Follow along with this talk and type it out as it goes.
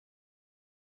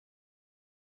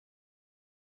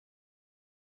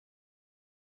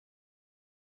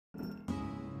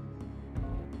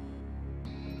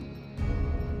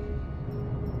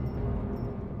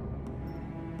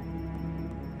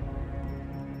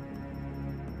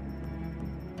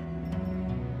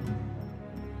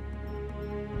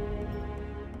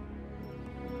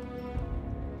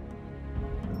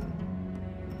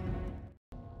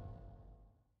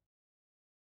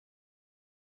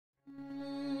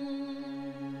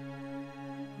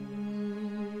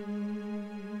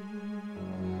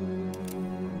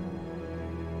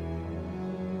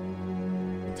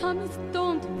Promise,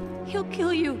 don't. He'll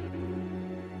kill you.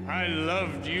 I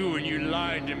loved you and you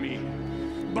lied to me.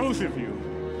 Both of you.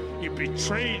 You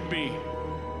betrayed me.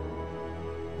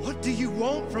 What do you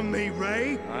want from me,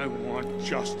 Ray? I want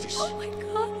justice. Oh my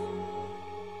God.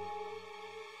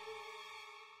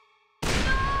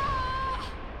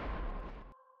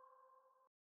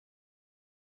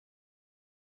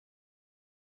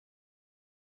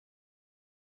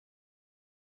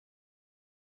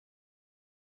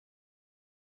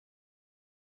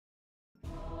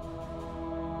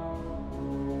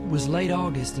 It was late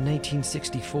August in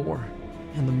 1864,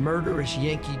 and the murderous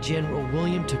Yankee General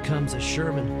William Tecumseh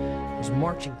Sherman was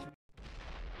marching through.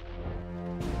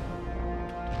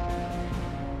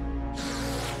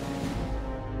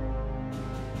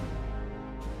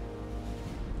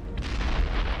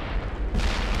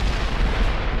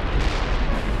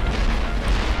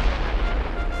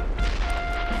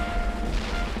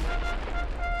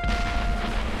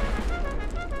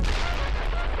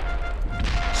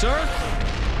 Sir?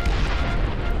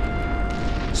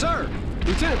 Sir!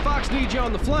 Lieutenant Fox needs you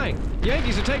on the flank.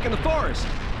 Yankees are taking the forest.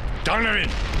 Donovan,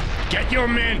 get your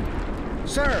men!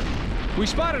 Sir! We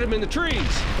spotted him in the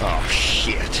trees. Oh,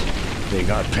 shit. They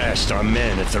got past our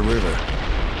men at the river.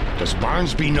 Does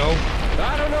Barnsby know?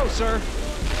 I don't know, sir.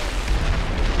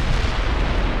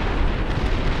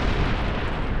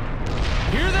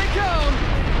 Here they come!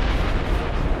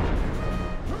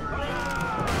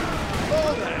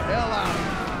 Pull the hell out!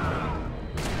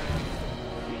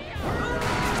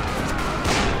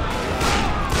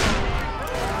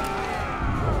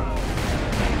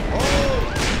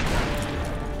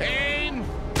 Aim!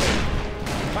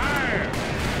 Fire!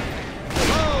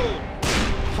 Load!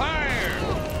 Fire!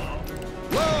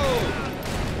 Load!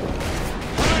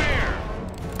 Fire!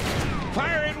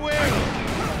 Fire at will!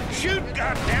 Shoot,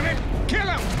 goddammit! Kill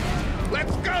him!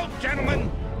 Let's go,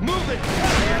 gentlemen! Move it!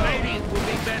 Your ladies will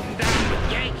be bedding down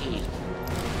with Yankees.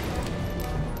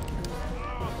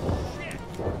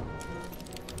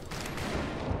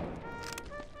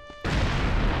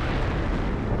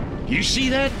 You see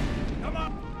that?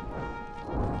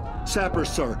 Sappers,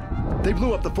 sir. They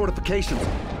blew up the fortifications.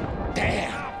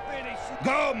 Damn!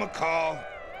 Go, McCall!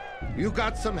 You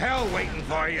got some hell waiting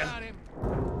for you.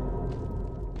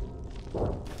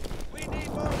 We need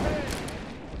more men!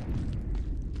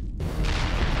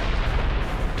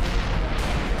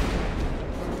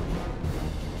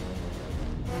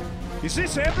 Is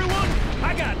this everyone?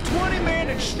 I got 20 men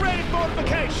in shredded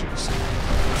fortifications.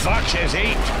 Fox has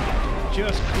 8.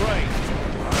 Just great.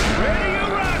 Ready your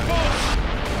rifles!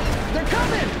 They're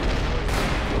coming!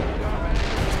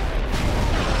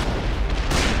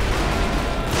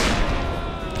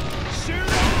 Shoot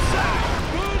on sight!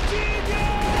 Virginia!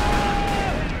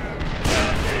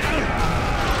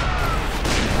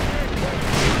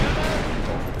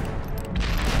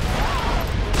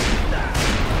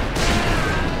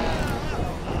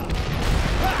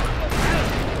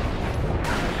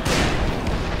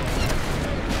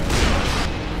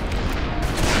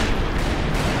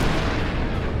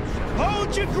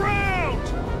 Hold your ground!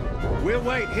 We'll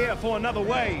wait here for another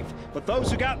wave, but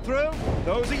those who got through,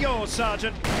 those are yours,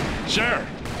 Sergeant. Sir,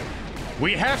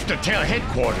 we have to tell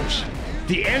headquarters.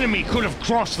 The enemy could have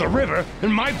crossed the river,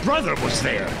 and my brother was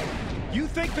there. You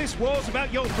think this war's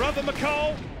about your brother,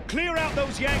 McCall? Clear out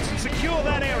those Yanks and secure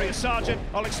that area, Sergeant.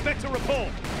 I'll expect a report.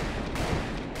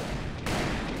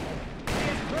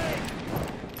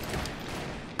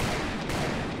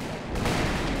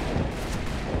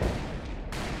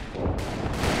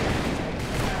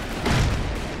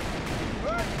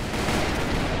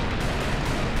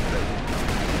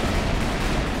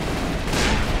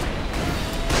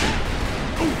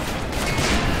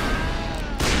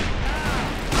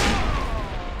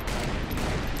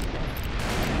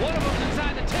 One of them's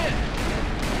inside the tent!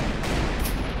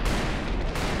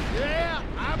 Yeah,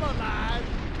 I'm alive.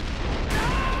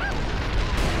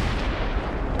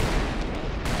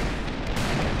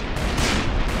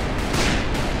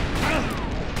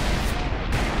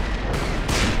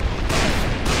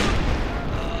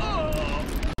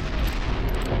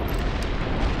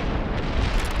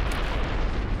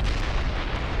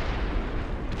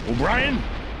 O'Brien,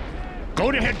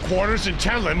 go to headquarters and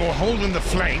tell them we're holding the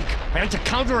flank and to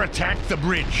counterattack the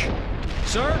bridge.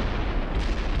 Sir?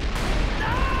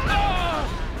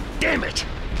 Damn it!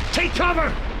 Take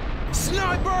cover!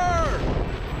 Sniper!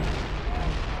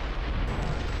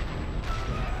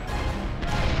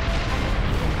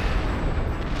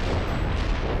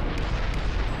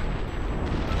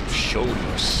 Show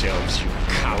yourselves, you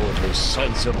cowardly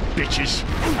sons of bitches.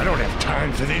 I don't have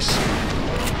time for this.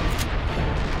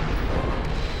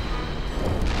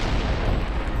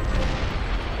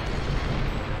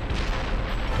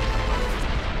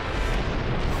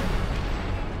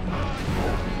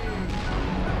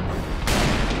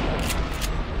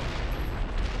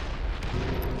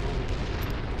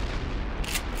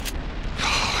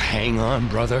 hang on,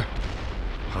 brother.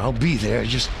 I'll be there.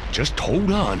 Just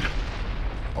hold on.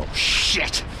 Oh,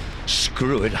 shit!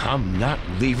 Screw it, I'm not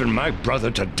leaving my brother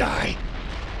to die.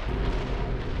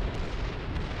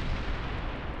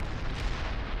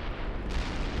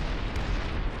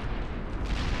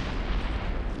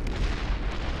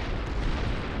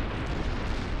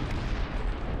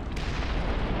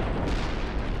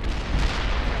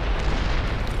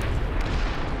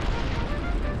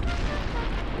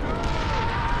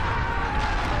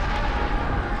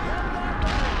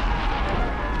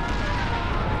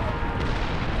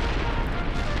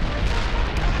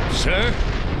 Sir,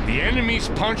 the enemy's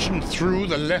punching through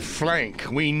the left flank.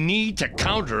 We need to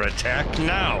counterattack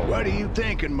now. What are you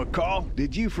thinking, McCall?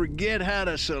 Did you forget how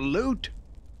to salute?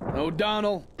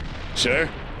 O'Donnell, Sir,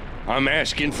 I'm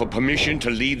asking for permission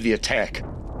to lead the attack.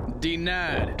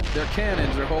 denied. Their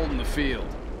cannons are holding the field.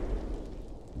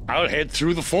 I'll head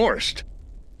through the forest.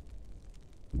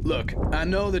 Look, I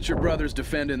know that your brother's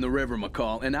defending the river,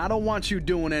 McCall, and I don't want you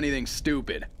doing anything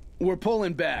stupid. We're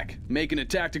pulling back, making a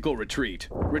tactical retreat.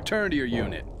 Return to your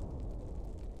unit.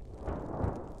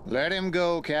 Let him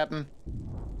go, Captain.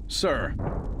 Sir.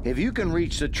 If you can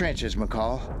reach the trenches,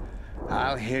 McCall,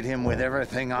 I'll hit him with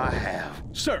everything I have.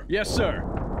 Sir. Yes, sir.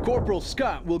 Corporal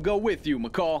Scott will go with you,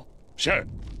 McCall. Sir,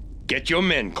 get your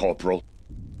men, Corporal.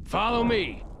 Follow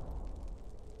me.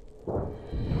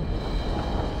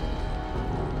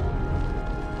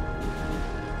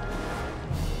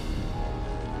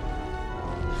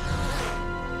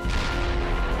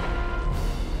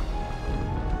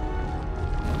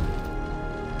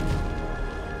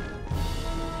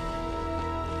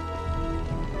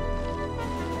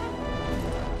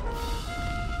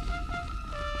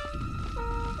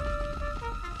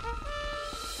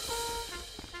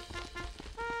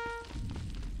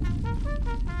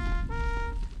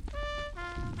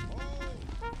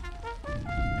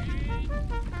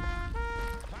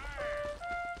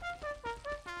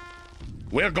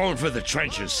 We're going for the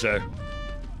trenches, sir.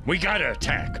 We gotta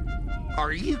attack.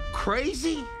 Are you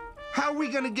crazy? How are we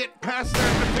gonna get past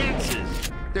their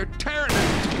defenses? They're tearing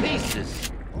us to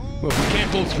pieces. Well, if we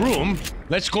can't go through them,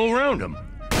 let's go around them.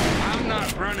 I'm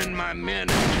not running my men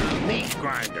into a meat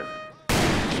grinder.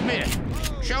 Smith,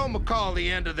 show McCall the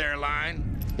end of their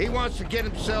line. He wants to get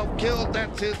himself killed,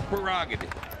 that's his prerogative.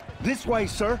 This way,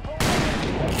 sir.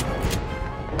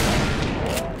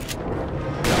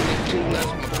 There'll be two less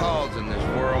McCalls in this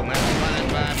world, and that's fine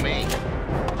by me.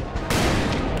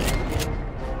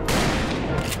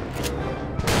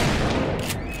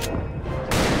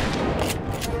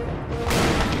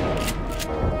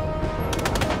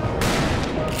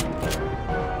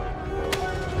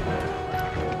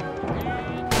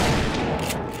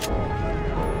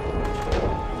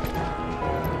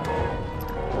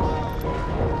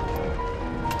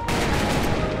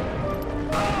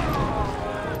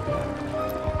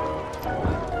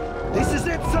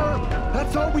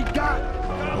 That's all we got.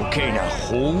 Okay, now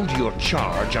hold your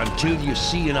charge until you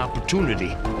see an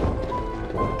opportunity.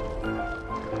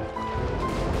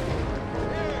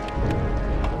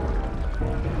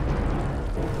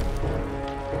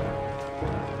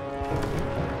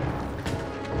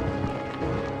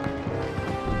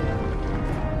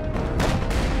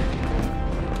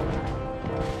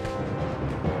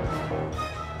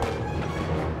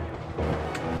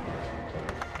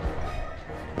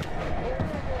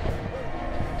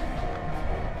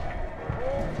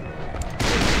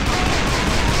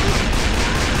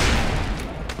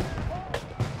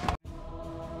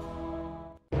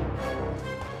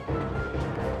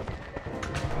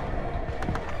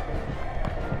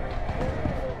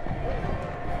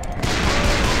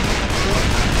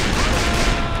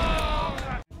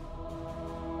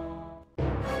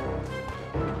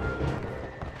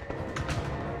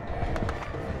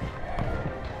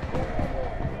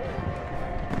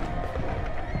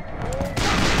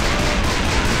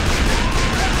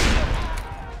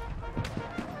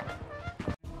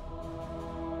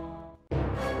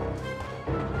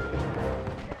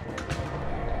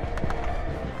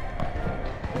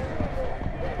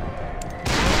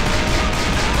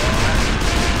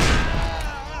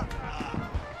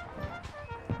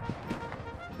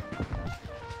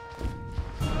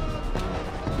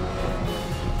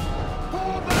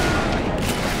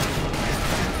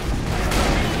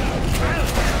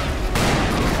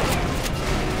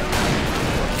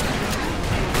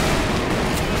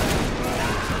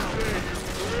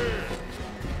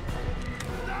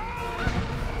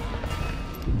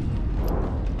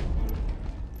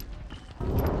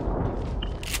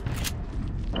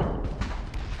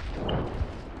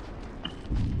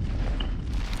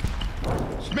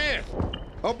 Smith!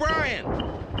 O'Brien!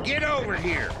 Get over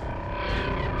here!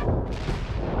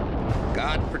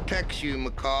 God protects you,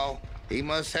 McCall. He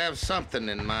must have something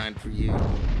in mind for you.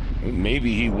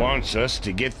 Maybe he wants us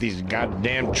to get these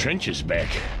goddamn trenches back.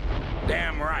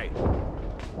 Damn right.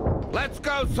 Let's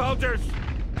go, soldiers.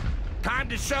 Time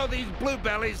to show these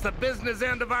bluebellies the business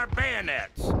end of our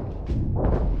bayonets.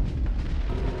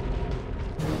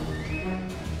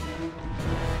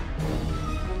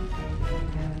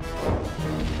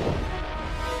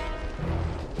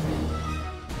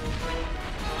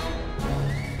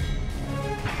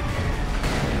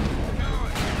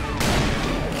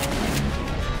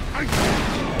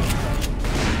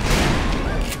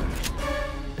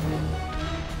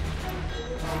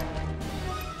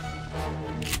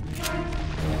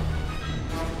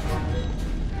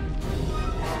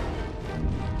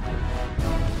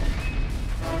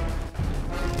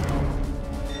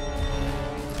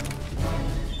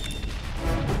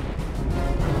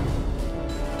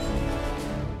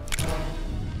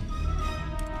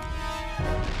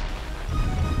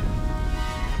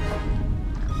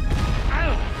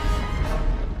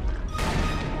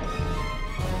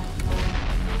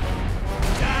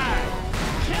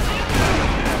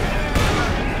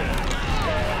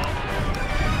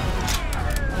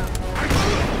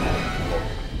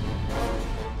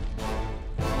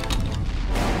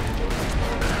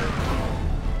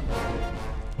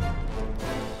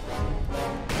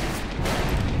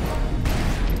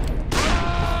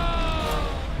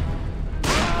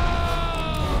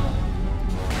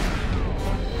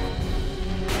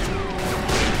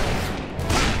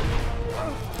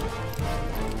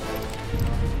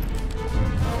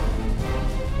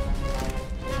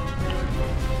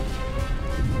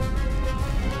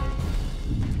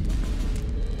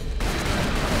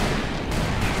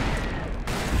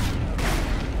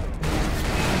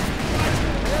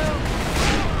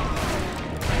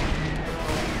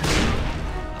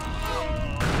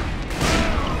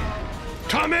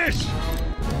 Thomas!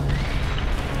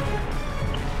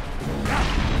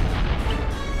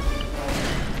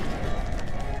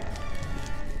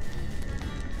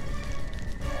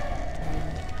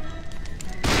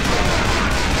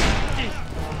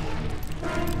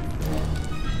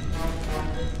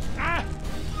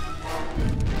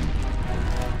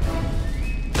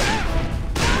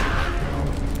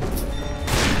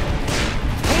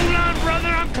 Hold on, brother,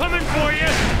 I'm coming for you!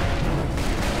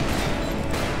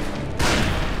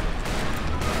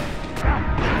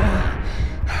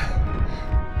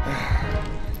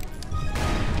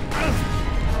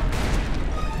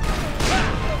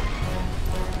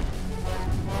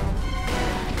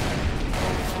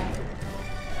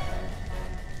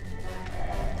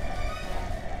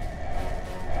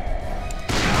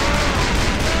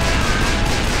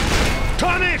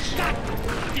 Thomas!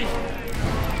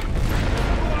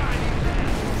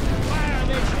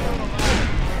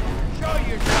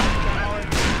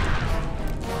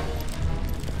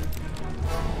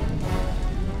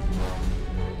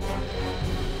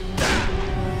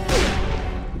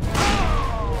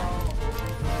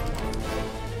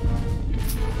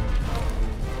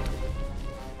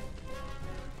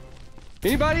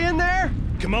 Anybody in there?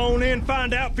 Come on in,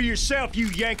 find out for yourself, you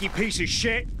Yankee piece of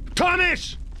shit.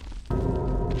 Thomas!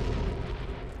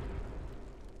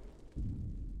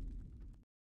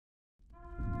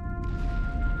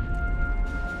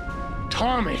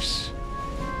 Thomas!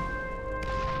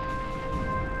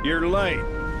 You're late.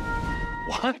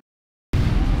 What?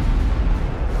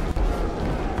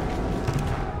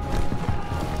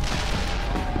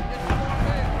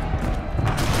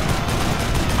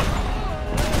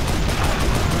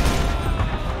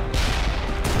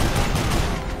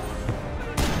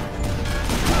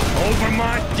 Over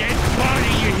my dead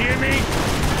body, you hear me?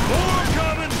 More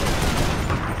coming!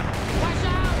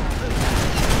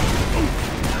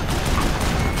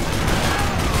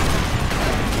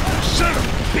 Son of a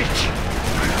bitch!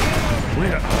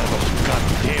 Where are those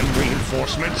goddamn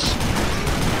reinforcements?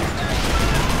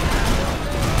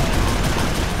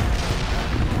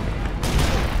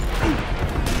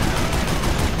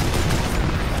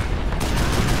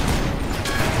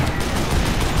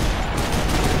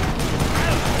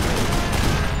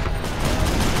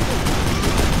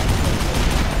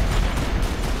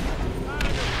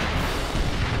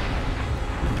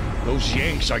 Those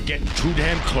Yanks are getting too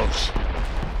damn close.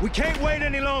 We can't wait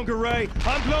any longer, Ray.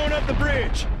 I'm blowing up the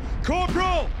bridge.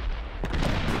 Corporal!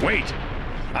 Wait,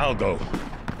 I'll go.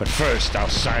 But first, I'll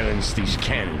silence these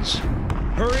cannons.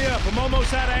 Hurry up, I'm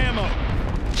almost out of ammo.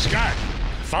 Scott,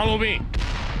 follow me.